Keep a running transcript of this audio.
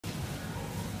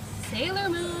Sailor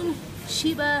Moon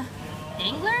Chiba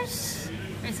Danglers.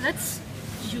 Alright, so that's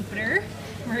Jupiter,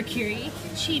 Mercury,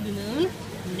 Chiba Moon,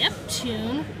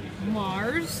 Neptune,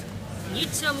 Mars. You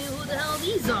tell me who the hell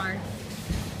these are.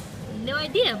 No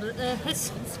idea, but let's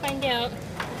find out.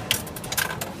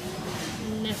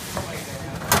 No.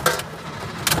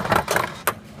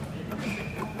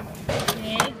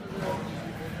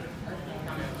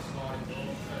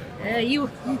 Okay.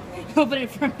 You open it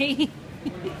for me.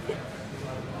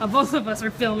 Oh, both of us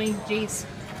are filming. Jeez.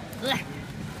 Ugh.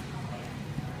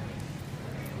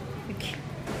 Okay.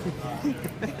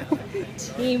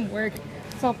 Teamwork.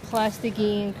 It's all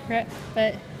plasticky and crap,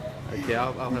 but. Okay,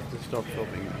 I'll have to stop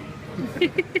filming now.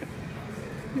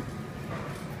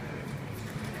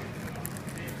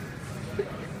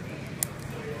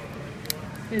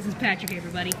 This is Patrick,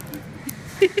 everybody.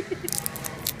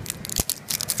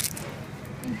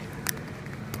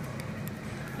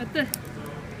 What the?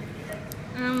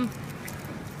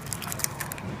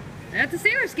 That's a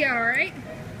Sailor Scout, alright?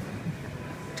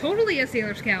 Totally a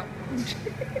Sailor Scout.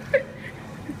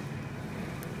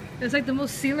 It's like the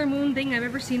most Sailor Moon thing I've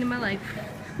ever seen in my life.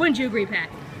 Wouldn't you agree, Pat?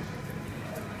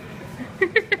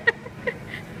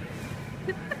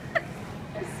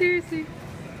 Seriously.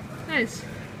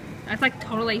 That's like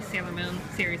totally Sailor Moon.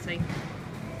 Seriously.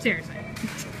 Seriously.